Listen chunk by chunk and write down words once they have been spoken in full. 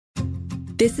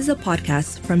This is a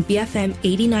podcast from BFM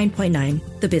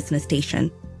 89.9, the business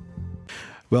station.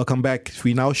 Welcome back.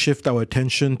 We now shift our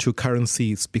attention to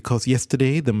currencies because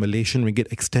yesterday the Malaysian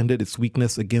ringgit extended its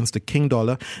weakness against the King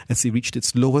dollar as it reached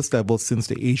its lowest level since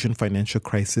the Asian financial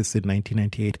crisis in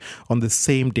 1998. On the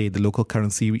same day, the local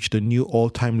currency reached a new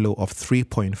all-time low of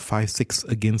 3.56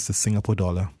 against the Singapore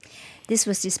dollar. This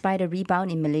was despite a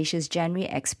rebound in Malaysia's January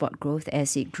export growth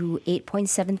as it grew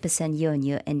 8.7%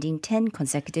 year-on-year, ending 10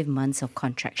 consecutive months of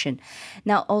contraction.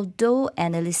 Now, although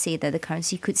analysts say that the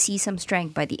currency could see some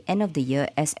strength by the end of the year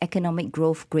as economic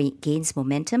growth gains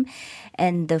momentum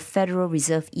and the Federal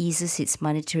Reserve eases its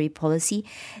monetary policy,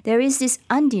 there is this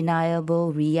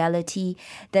undeniable reality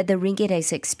that the ringgit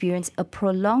has experienced a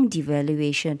prolonged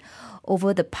devaluation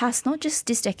over the past, not just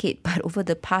this decade, but over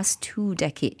the past 2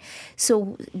 decades.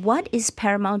 So what is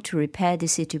paramount to repair the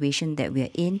situation that we are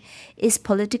in? Is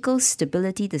political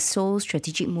stability the sole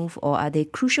strategic move, or are there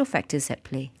crucial factors at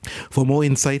play? For more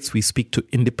insights, we speak to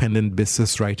independent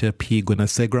business writer P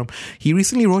Gunasegaram. He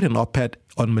recently wrote an op-ed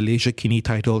on Malaysia Kini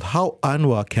titled How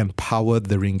Anwar Can Power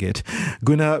the Ringgit.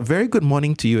 Guna, very good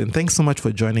morning to you and thanks so much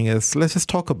for joining us. Let's just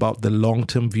talk about the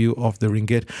long-term view of the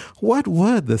ringgit. What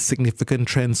were the significant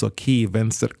trends or key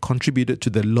events that contributed to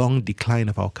the long decline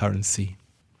of our currency?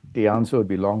 The answer would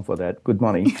be long for that. Good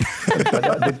morning.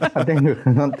 I think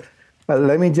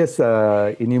let me just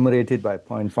enumerate it by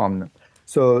point form.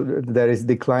 So there is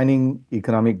declining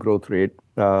economic growth rate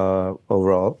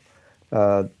overall.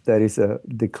 There is a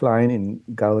decline in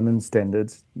governance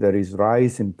standards. There is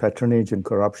rise in patronage and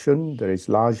corruption. There is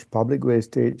large public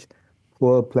wastage,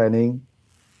 poor planning,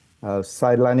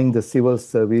 sidelining the civil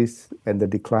service and the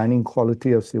declining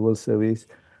quality of civil service,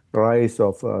 rise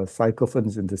of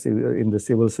sycophants in the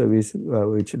civil service,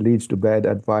 which leads to bad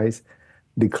advice,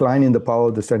 decline in the power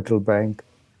of the central bank,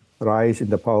 rise in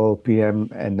the power of PM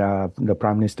and the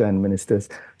Prime Minister and ministers.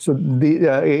 So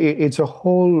it's a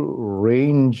whole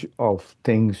range of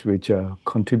things which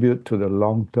contribute to the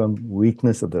long-term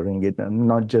weakness of the ringgit, and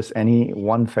not just any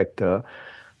one factor,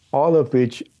 all of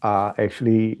which are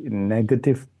actually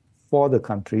negative for the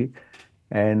country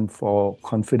and for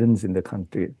confidence in the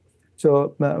country.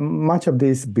 So much of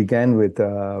this began with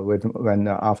when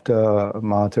after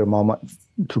Mahathir Mohamad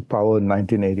took power in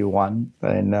 1981,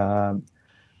 and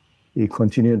he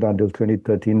continued until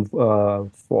 2013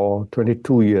 for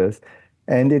 22 years.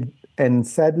 And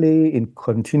sadly, it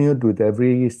continued with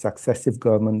every successive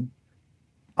government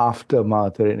after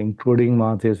Mahathir, including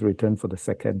Mahathir's return for the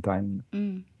second time.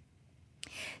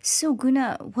 So,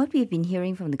 Guna, what we've been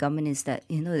hearing from the government is that,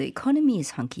 the economy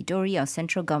is hunky-dory. Our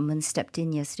central government stepped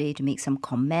in yesterday to make some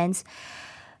comments.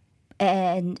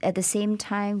 And at the same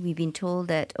time, we've been told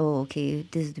that,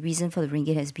 the reason for the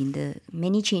ringgit has been the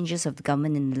many changes of the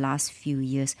government in the last few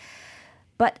years.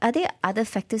 But are there other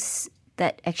factors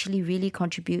that actually really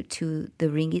contribute to the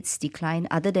ringgit's decline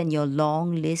other than your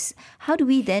long list? How do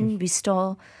we then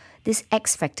restore this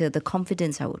X factor, the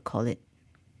confidence, I would call it?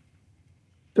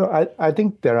 So I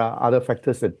think there are other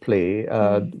factors at play.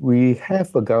 We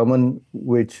have a government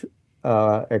which,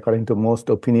 according to most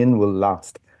opinion, will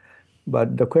last.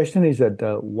 But the question is at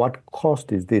what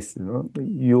cost is this?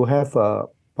 You have a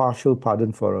partial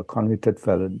pardon for a convicted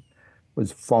felon, who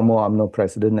was former UMNO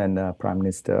president and prime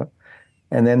minister,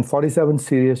 and then 47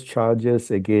 serious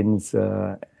charges against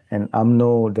an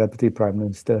UMNO deputy prime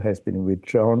minister has been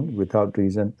withdrawn without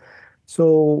reason.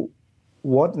 So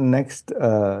what next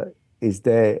is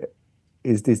there?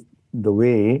 Is this the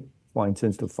way, for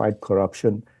instance, to fight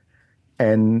corruption?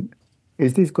 And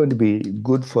is this going to be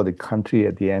good for the country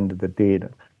at the end of the day?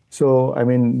 So, I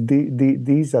mean,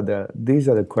 these are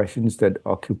the questions that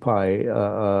occupy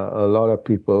a lot of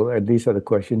people, and these are the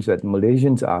questions that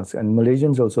Malaysians ask, and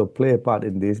Malaysians also play a part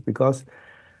in this because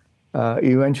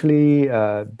eventually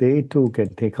they too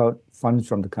can take out funds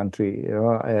from the country,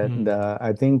 and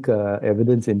I think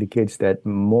evidence indicates that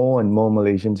more and more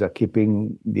Malaysians are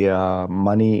keeping their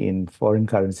money in foreign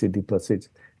currency deposits.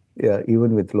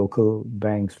 Even with local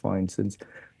banks, for instance.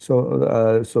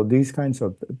 So these kinds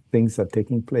of things are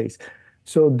taking place.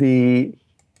 So you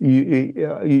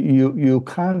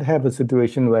can't have a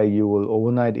situation where you will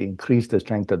overnight increase the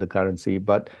strength of the currency,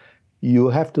 but you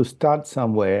have to start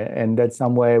somewhere, and that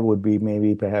somewhere would be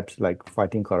maybe perhaps like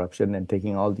fighting corruption and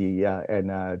taking all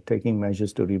the taking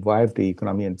measures to revive the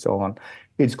economy and so on.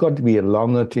 It's got to be a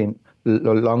longer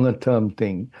term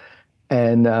thing.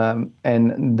 And the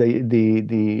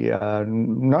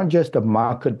not just the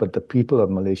market, but the people of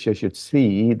Malaysia should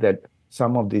see that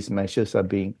some of these measures are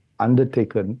being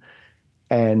undertaken,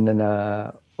 and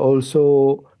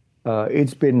also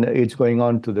it's going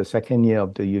on to the second year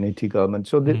of the unity government.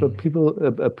 So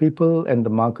the people and the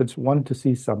markets want to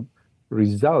see some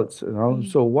results.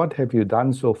 So what have you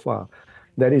done so far?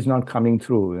 That is not coming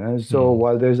through. So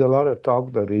while there's a lot of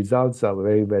talk, the results are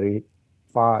very, very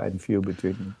far and few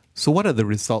between. So what are the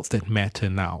results that matter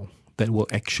now that will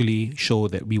actually show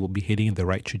that we will be heading in the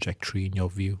right trajectory in your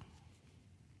view?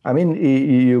 I mean,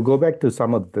 you go back to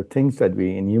some of the things that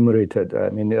we enumerated. I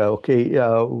mean,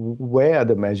 where are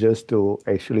the measures to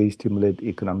actually stimulate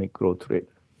economic growth rate?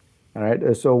 All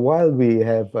right. So while we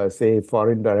have, say,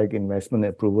 foreign direct investment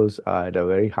approvals are at a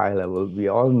very high level, we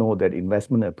all know that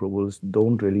investment approvals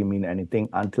don't really mean anything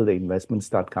until the investments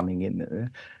start coming in.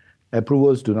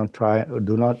 Approvals do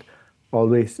not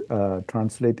always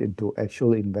translate into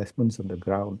actual investments on the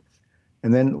ground.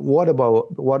 And then what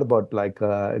about like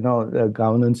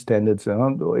governance standards?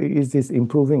 Is this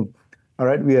improving? All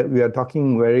right, we are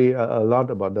talking a lot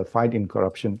about the fight in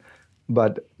corruption,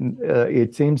 but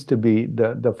it seems to be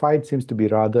the fight seems to be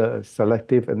rather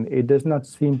selective, and it does not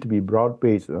seem to be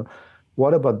broad-based.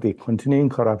 What about the continuing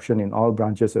corruption in all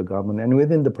branches of government and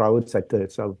within the private sector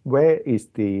itself? Where is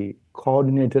the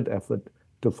coordinated effort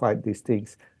to fight these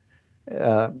things?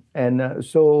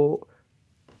 So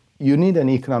you need an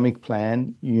economic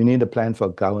plan, you need a plan for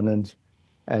governance,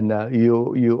 and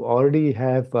you already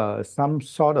have some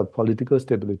sort of political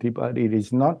stability, but it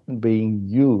is not being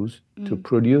used to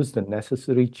produce the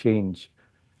necessary change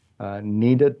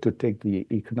needed to take the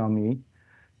economy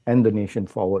and the nation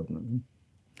forward.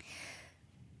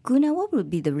 Guna, what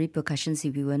would be the repercussions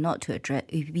if we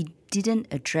didn't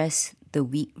address the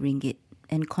weak ringgit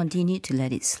and continued to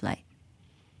let it slide?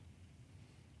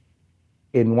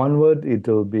 In one word, it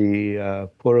will be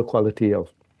poorer quality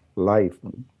of life.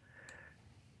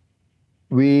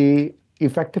 We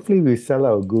sell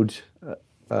our goods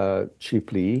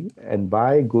cheaply and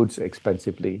buy goods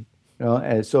expensively.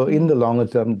 And so in the longer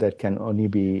term, that can only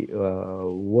be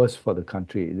worse for the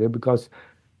country because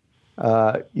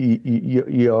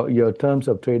your terms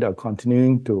of trade are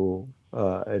continuing to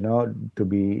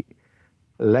be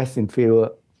less in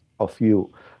favor of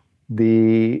you.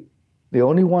 The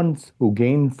only ones who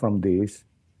gain from this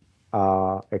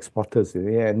are exporters,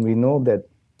 and we know that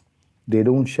they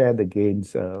don't share the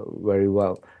gains very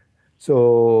well.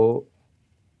 So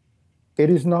it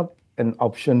is not an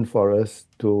option for us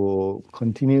to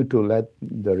continue to let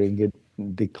the ringgit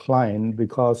decline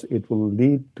because it will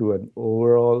lead to an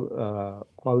overall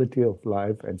quality of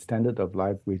life and standard of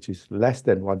life which is less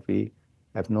than what we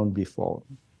have known before.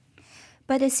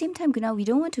 But at the same time, Guna, we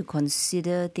don't want to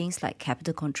consider things like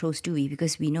capital controls, do we?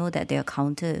 Because we know that they're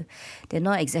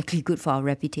not exactly good for our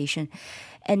reputation.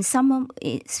 And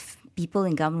people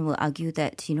in government will argue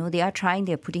that,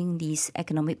 they're putting these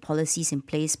economic policies in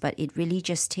place, but it really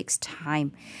just takes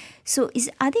time. So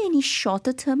are there any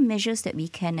shorter term measures that we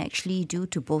can actually do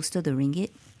to bolster the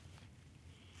ringgit?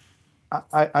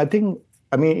 I think,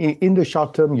 in the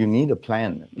short term, you need a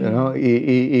plan,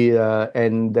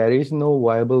 and there is no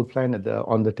viable plan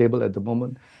on the table at the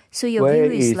moment. So your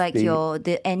view is like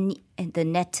the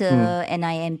NETA,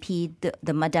 NIMP,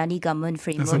 the Madani government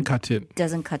framework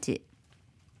doesn't cut it.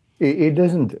 It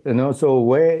doesn't, So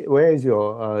where is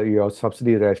your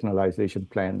subsidy rationalization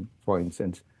plan, for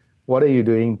instance? What are you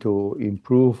doing to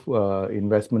improve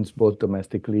investments both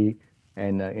domestically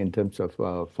and in terms of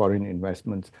foreign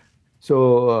investments?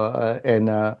 So,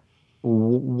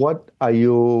 what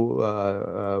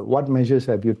measures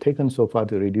have you taken so far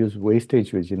to reduce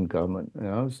wastage within government?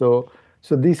 So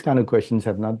these kind of questions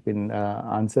have not been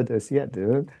answered as yet.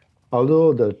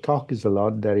 Although the talk is a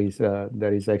lot, there is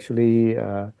actually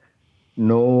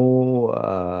no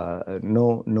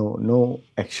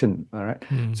action. All right.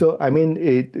 So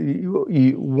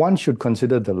one should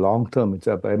consider the long term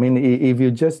itself. If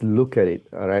you just look at it,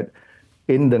 all right,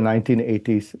 in the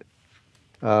 1980s.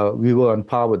 We were on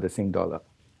par with the Sing dollar.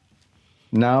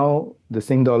 Now the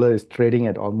Sing dollar is trading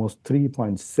at almost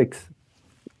 3.6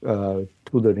 to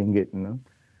the ringgit.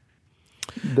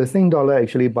 The Sing dollar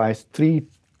actually buys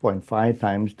 3.5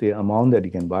 times the amount that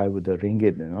you can buy with the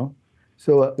ringgit.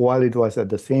 So while it was at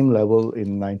the same level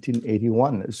in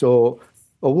 1981, so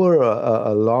over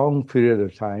a long period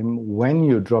of time, when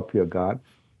you drop your guard,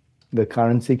 the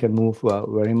currency can move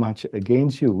very much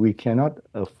against you. We cannot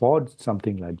afford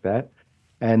something like that.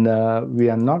 And we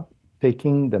are not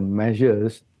taking the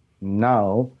measures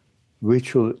now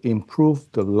which will improve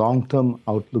the long-term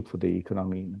outlook for the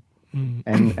economy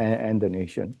and the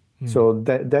nation. So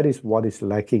that is what is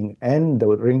lacking. And the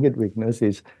ringgit weakness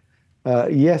is,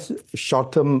 yes,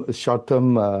 short-term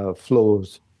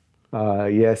flows.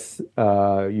 Yes,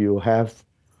 you have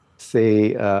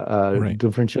say, Right.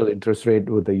 differential interest rate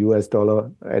with the US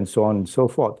dollar and so on and so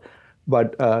forth.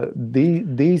 But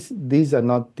these are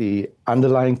not the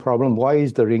underlying problem. Why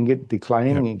is the ringgit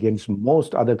declining against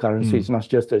most other currencies, not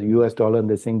just the US dollar and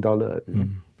the Sing dollar?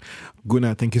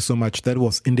 Guna, thank you so much. That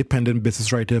was independent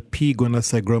business writer P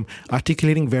Gunasegaram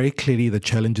articulating very clearly the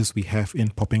challenges we have in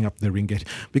popping up the ringgit.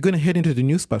 We're going to head into the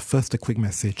news, but first a quick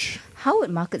message. How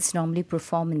would markets normally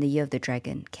perform in the year of the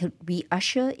dragon? Can we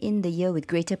usher in the year with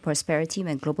greater prosperity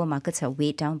when global markets are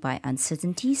weighed down by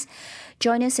uncertainties?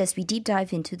 Join us as we deep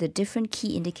dive into the different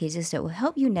key indicators that will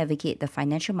help you navigate the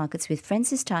financial markets with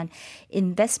Francis Tan,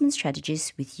 Investment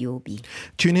Strategist with UOB.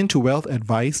 Tune in to Wealth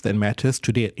Advice That Matters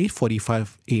today at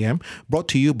 8:45 a.m. brought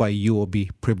to you by UOB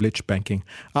Privileged Banking.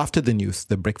 After the news,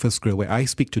 The Breakfast Grill, where I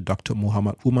speak to Dr.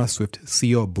 Muhammad Umar Swift,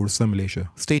 CEO of Bursa Malaysia.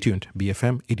 Stay tuned,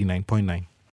 BFM 89.9.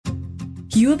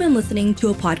 You have been listening to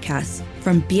a podcast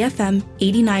from BFM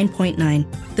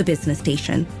 89.9, the business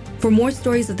station. For more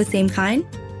stories of the same kind,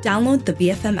 download the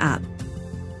BFM app.